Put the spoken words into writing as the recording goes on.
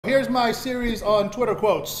here's my series on Twitter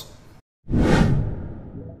quotes.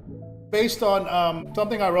 Based on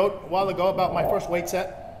something I wrote a while ago about my first weight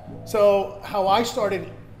set. So how I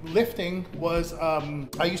started lifting was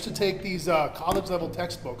I used to take these college level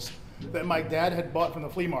textbooks that my dad had bought from the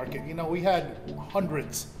flea market. You know, we had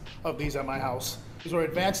hundreds of these at my house. These were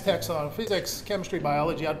advanced texts on physics, chemistry,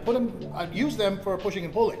 biology. I'd use them for pushing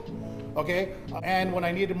and pulling, okay? And when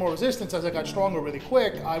I needed more resistance, as I got stronger really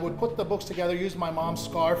quick, I would put the books together, use my mom's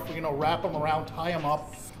scarf, you know, wrap them around, tie them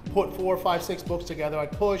up, put 4, 5, 6 books together.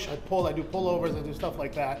 I'd push, I'd pull, I'd do pullovers, I'd do stuff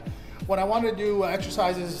like that. When I wanted to do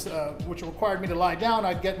exercises which required me to lie down,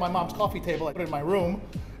 I'd get my mom's coffee table, I'd put it in my room,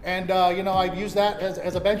 and you know, I'd use that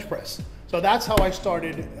as a bench press. So that's how I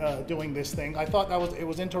started doing this thing. I thought it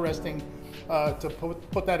was interesting to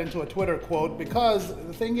put that into a Twitter quote, because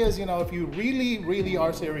the thing is, you know, if you really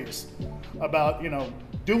are serious about, you know,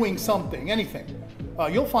 doing something, anything,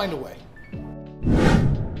 you'll find a way.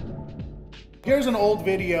 Here's an old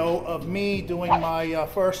video of me doing my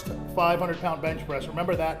first 500-pound bench press.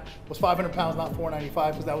 Remember, that was 500 pounds, not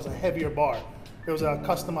 495, because that was a heavier bar. It was a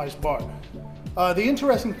customized bar. The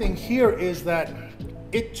interesting thing here is that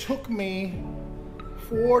it took me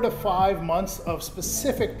 4 to 5 months of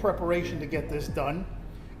specific preparation to get this done.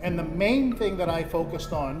 And the main thing that I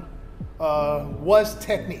focused on was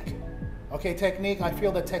technique. Okay, technique, I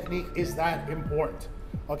feel that technique is that important.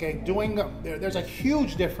 Okay, there's a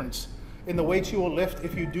huge difference in the weights you will lift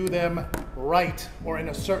if you do them right or in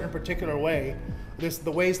a certain particular way.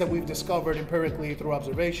 The ways that we've discovered empirically through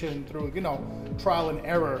observation, through, you know, trial and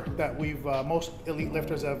error, that most elite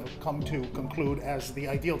lifters have come to conclude as the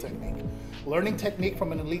ideal technique. Learning technique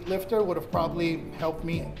from an elite lifter would have probably helped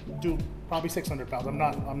me do probably 600 pounds. I'm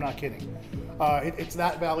not kidding. It's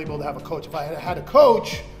that valuable to have a coach. If I had had a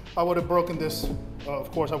coach, I would have broken this.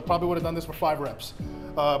 Of course, I probably would have done this for 5 reps.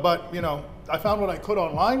 But you know, I found what I could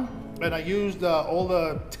online, and I used all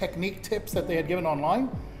the technique tips that they had given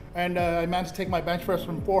online. And I managed to take my bench press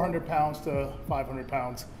from 400 pounds to 500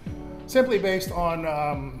 pounds, simply based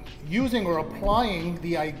on using or applying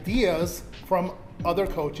the ideas from other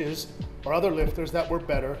coaches or other lifters that were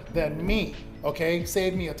better than me, okay?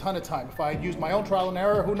 Saved me a ton of time. If I had used my own trial and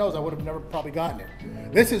error, who knows, I would have never probably gotten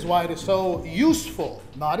it. This is why it is so useful,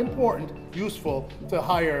 not important, useful to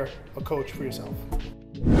hire a coach for yourself.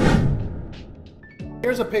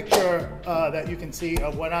 Here's a picture that you can see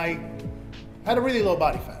of when I had a really low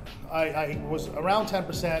body fat. I was around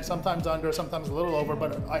 10%, sometimes under, sometimes a little over,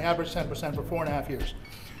 but I averaged 10% for 4.5 years.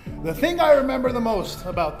 The thing I remember the most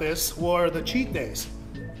about this were the cheat days.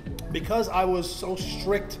 Because I was so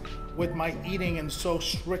strict with my eating and so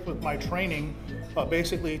strict with my training,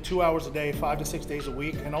 basically 2 hours a day, 5 to 6 days a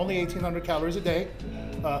week, and only 1,800 calories a day,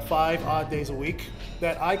 5 odd days a week,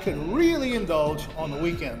 that I could really indulge on the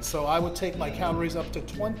weekends. So I would take my calories up to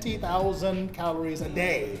 20,000 calories a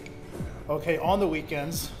day. Okay, on the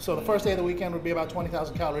weekends. So the first day of the weekend would be about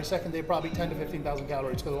 20,000 calories. Second day, probably 10 to 15,000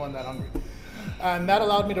 calories because I wasn't that hungry. And that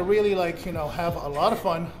allowed me to really, like, you know, have a lot of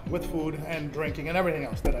fun with food and drinking and everything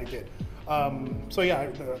else that I did. So yeah,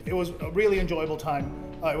 it was a really enjoyable time.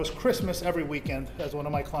 It was Christmas every weekend, as one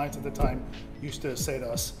of my clients at the time used to say to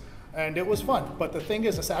us. And it was fun. But the thing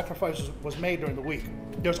is, the sacrifice was made during the week.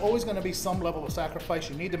 There's always going to be some level of sacrifice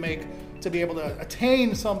you need to make to be able to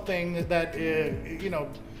attain something that, you know,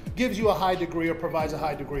 gives you a high degree or provides a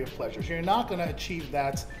high degree of pleasure. So you're not going to achieve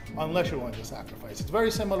that unless you're willing to sacrifice. It's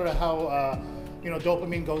very similar to how you know,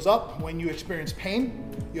 dopamine goes up when you experience pain,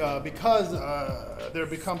 because there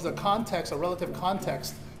becomes a context, a relative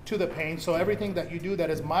context to the pain. So everything that you do that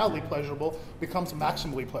is mildly pleasurable becomes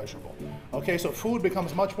maximally pleasurable. Okay, so food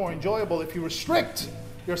becomes much more enjoyable if you restrict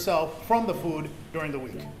yourself from the food during the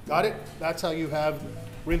week. Got it? That's how you have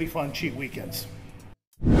really fun cheat weekends.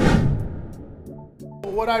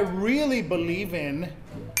 What I really believe in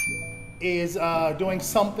is doing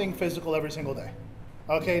something physical every single day.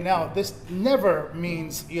 Okay, now this never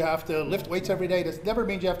means you have to lift weights every day. This never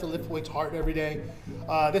means you have to lift weights hard every day.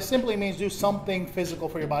 This simply means do something physical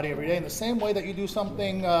for your body every day. In the same way that you do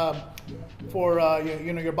something for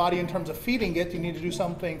you know, your body in terms of feeding it, you need to do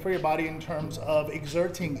something for your body in terms of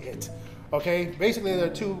exerting it. Okay, basically there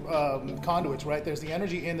are two conduits, right? There's the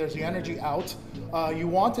energy in, there's the energy out. You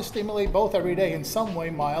want to stimulate both every day in some way,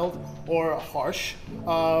 mild or harsh,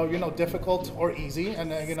 you know, difficult or easy.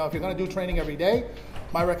 And you know, if you're gonna do training every day,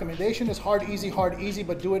 my recommendation is hard, easy,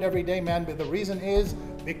 but do it every day, man. But the reason is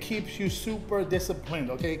It keeps you super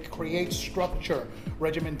disciplined, okay? It creates structure,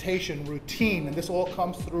 regimentation, routine, and this all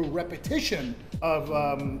comes through repetition of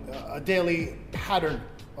a daily pattern,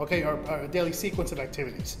 okay, or a daily sequence of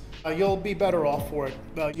activities. You'll be better off for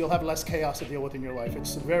it. You'll have less chaos to deal with in your life.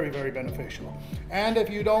 It's very, very beneficial. And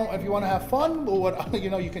if you want to have fun, what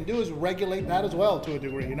you can do is regulate that as well to a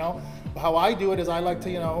degree. How I do it is I like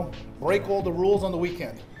to break all the rules on the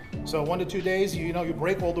weekend. So 1 to 2 days, you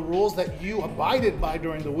break all the rules that you abided by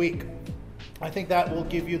during the week. I think that will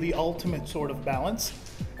give you the ultimate sort of balance,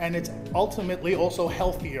 and it's ultimately also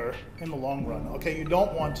healthier in the long run. Okay, you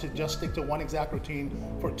don't want to just stick to one exact routine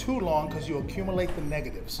for too long because you accumulate the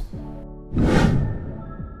negatives.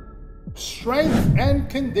 Strength and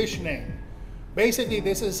conditioning. Basically,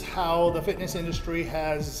 this is how the fitness industry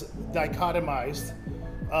has dichotomized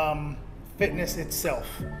fitness itself.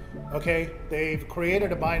 Okay, they've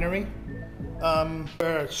created a binary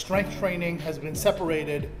where strength training has been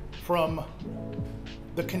separated from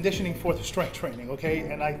the conditioning for the strength training.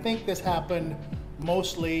 Okay, and I think this happened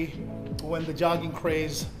mostly when the jogging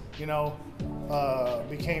craze,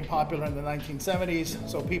 became popular in the 1970s.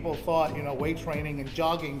 So people thought, weight training and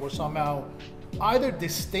jogging were somehow either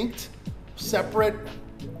distinct, separate,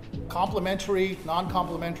 complementary,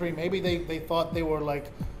 non-complementary. Maybe they thought they were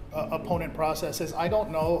like opponent processes. I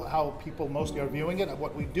don't know how people mostly are viewing it.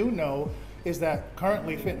 What we do know is that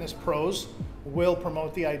currently fitness pros will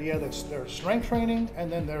promote the idea that there's strength training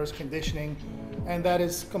and then there's conditioning, and that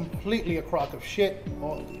is completely a crock of shit.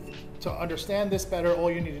 To understand this better,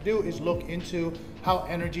 all you need to do is look into how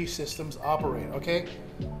energy systems operate, okay?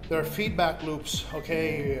 There are feedback loops,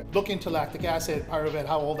 okay? Look into lactic acid, pyruvate,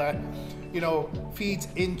 how all that, feeds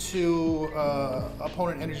into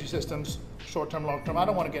opponent energy systems, short-term, long-term. I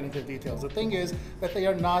don't want to get into the details. The thing is that they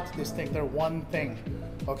are not distinct. They're one thing,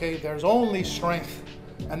 okay? There's only strength,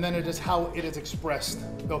 and then it is how it is expressed,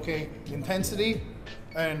 okay? Intensity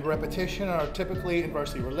and repetition are typically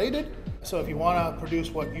inversely related. So if you want to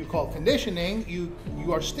produce what you call conditioning,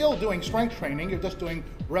 you are still doing strength training. You're just doing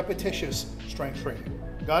repetitious strength training.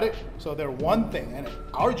 Got it? So they're one thing. And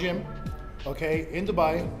our gym, okay, in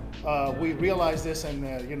Dubai, we realize this, and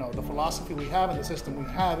the philosophy we have and the system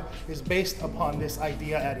we have is based upon this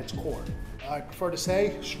idea at its core. I prefer to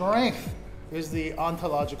say strength is the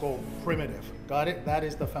ontological primitive. Got it? That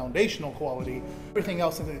is the foundational quality. Everything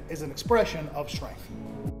else is an expression of strength.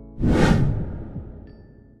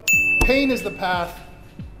 Pain is the path,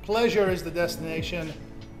 pleasure is the destination.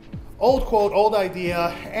 Old quote, old idea,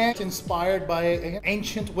 and inspired by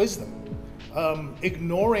ancient wisdom.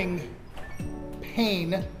 Ignoring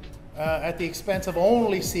pain at the expense of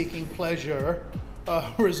only seeking pleasure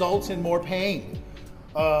results in more pain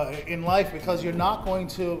in life, because you're not going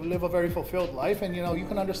to live a very fulfilled life. And you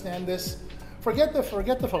can understand this. Forget the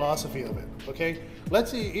philosophy of it, okay?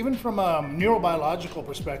 Let's see, even from a neurobiological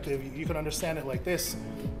perspective, you can understand it like this,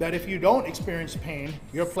 that if you don't experience pain,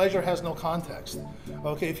 your pleasure has no context,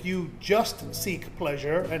 okay? If you just seek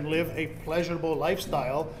pleasure and live a pleasurable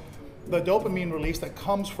lifestyle, the dopamine release that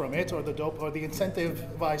comes from it, or the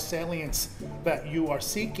incentivized salience that you are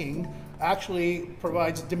seeking, actually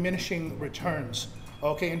provides diminishing returns,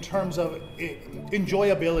 okay, in terms of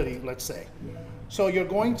enjoyability, let's say. So you're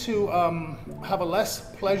going to have a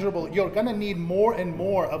less pleasurable, you're gonna need more and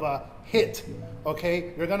more of a hit,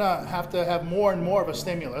 okay? You're gonna have to have more and more of a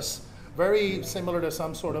stimulus, very similar to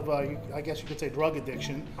some sort of, I guess you could say, drug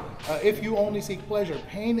addiction. If you only seek pleasure,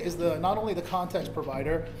 pain is not only the context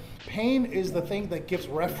provider, pain is the thing that gives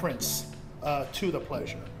reference to the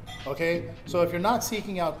pleasure, okay? So if you're not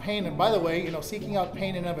seeking out pain, and by the way, seeking out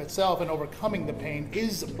pain in and of itself and overcoming the pain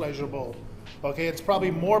is pleasurable. Okay, it's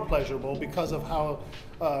probably more pleasurable because of how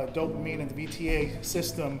dopamine and the VTA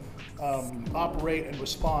system operate and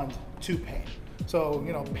respond to pain. So,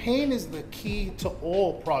 pain is the key to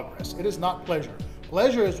all progress. It is not pleasure.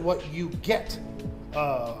 Pleasure is what you get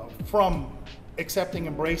from accepting,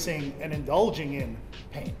 embracing, and indulging in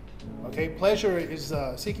pain. Okay, pleasure is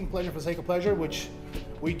seeking pleasure for the sake of pleasure, which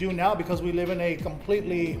we do now because we live in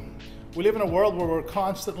a world where we're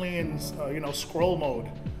constantly in, scroll mode.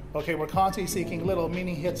 Okay, we're constantly seeking little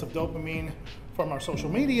mini hits of dopamine from our social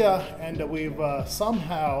media, and we've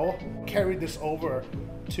somehow carried this over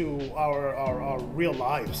to our real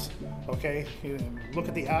lives. Okay, look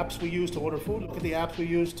at the apps we use to order food, look at the apps we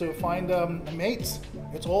use to find mates.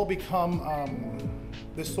 It's all become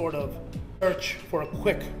this sort of search for a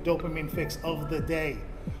quick dopamine fix of the day.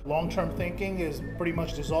 Long-term thinking is pretty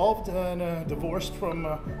much dissolved and divorced from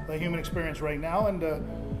the human experience right now, and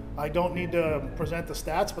I don't need to present the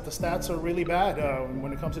stats, but the stats are really bad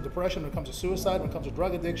when it comes to depression, when it comes to suicide, when it comes to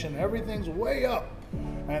drug addiction. Everything's way up.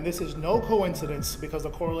 And this is no coincidence because the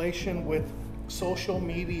correlation with social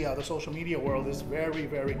media, the social media world, is very,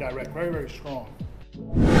 very direct, very, very strong.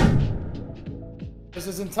 There's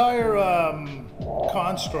this entire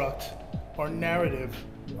construct or narrative,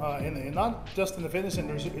 not just in the fitness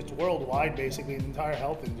industry, it's worldwide basically, the entire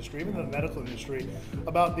health industry, even the medical industry,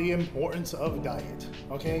 about the importance of diet,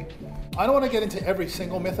 okay? I don't want to get into every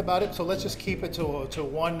single myth about it, so let's just keep it to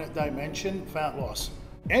one dimension: fat loss.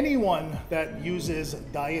 Anyone that uses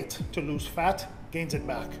diet to lose fat gains it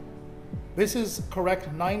back. This is correct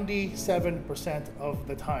 97% of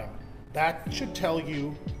the time. That should tell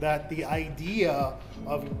you that the idea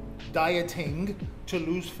of dieting to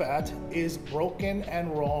lose fat is broken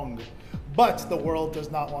and wrong. But the world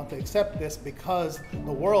does not want to accept this because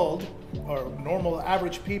the world, or normal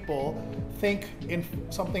average people, think in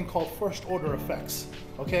something called first order effects,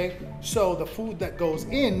 okay? So the food that goes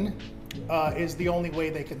in is the only way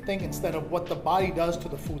they can think, instead of what the body does to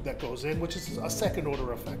the food that goes in, which is a second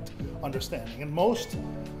order effect understanding. And most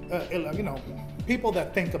people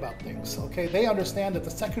that think about things, okay, they understand that the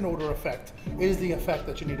second order effect is the effect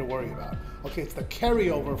that you need to worry about. Okay, it's the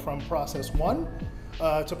carryover from process 1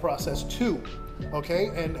 to process 2, okay,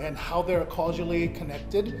 and how they're causally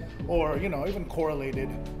connected, or even correlated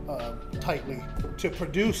tightly to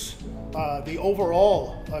produce the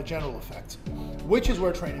overall general effect, which is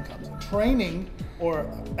where training comes in. Training or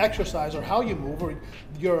exercise, or how you move, or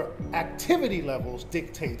your activity levels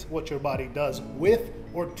dictate what your body does with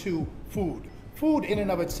or to food. Food in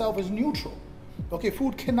and of itself is neutral. Okay,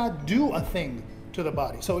 food cannot do a thing to the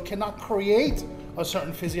body, so it cannot create a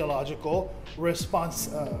certain physiological response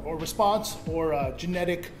or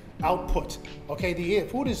genetic output. Okay, the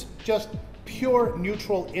food is just pure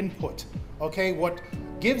neutral input. Okay, what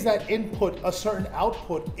gives that input a certain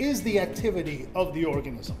output is the activity of the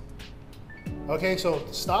organism. Okay, so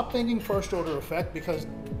stop thinking first order effect, because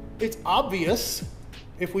it's obvious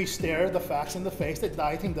if we stare the facts in the face that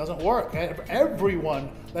dieting doesn't work.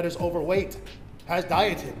 Everyone that is overweight has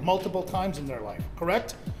dieted multiple times in their life,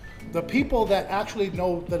 correct? The people that actually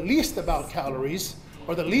know the least about calories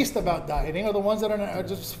or the least about dieting are the ones that are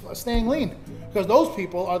just staying lean, because those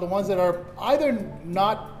people are the ones that are either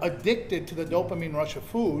not addicted to the dopamine rush of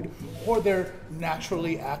food, or they're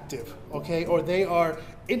naturally active, okay, or they are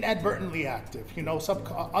inadvertently active,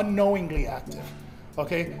 unknowingly active.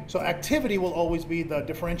 Okay, so activity will always be the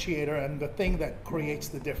differentiator and the thing that creates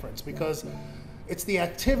the difference, because it's the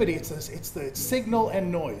activity, it's the signal and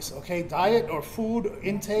noise. Okay, diet or food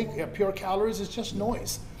intake, pure calories, is just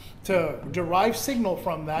noise. To derive signal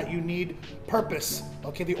from that, you need purpose.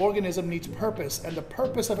 Okay, the organism needs purpose, and the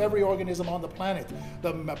purpose of every organism on the planet,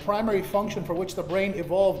 the primary function for which the brain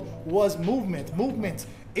evolved, was movement. Movement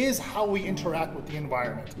is how we interact with the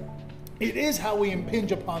environment. It is how we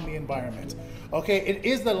impinge upon the environment. Okay, it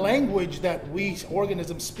is the language that we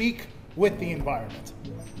organisms speak with the environment.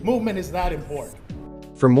 Movement is that important.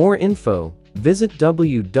 For more info, visit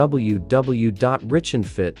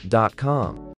www.richandfit.com.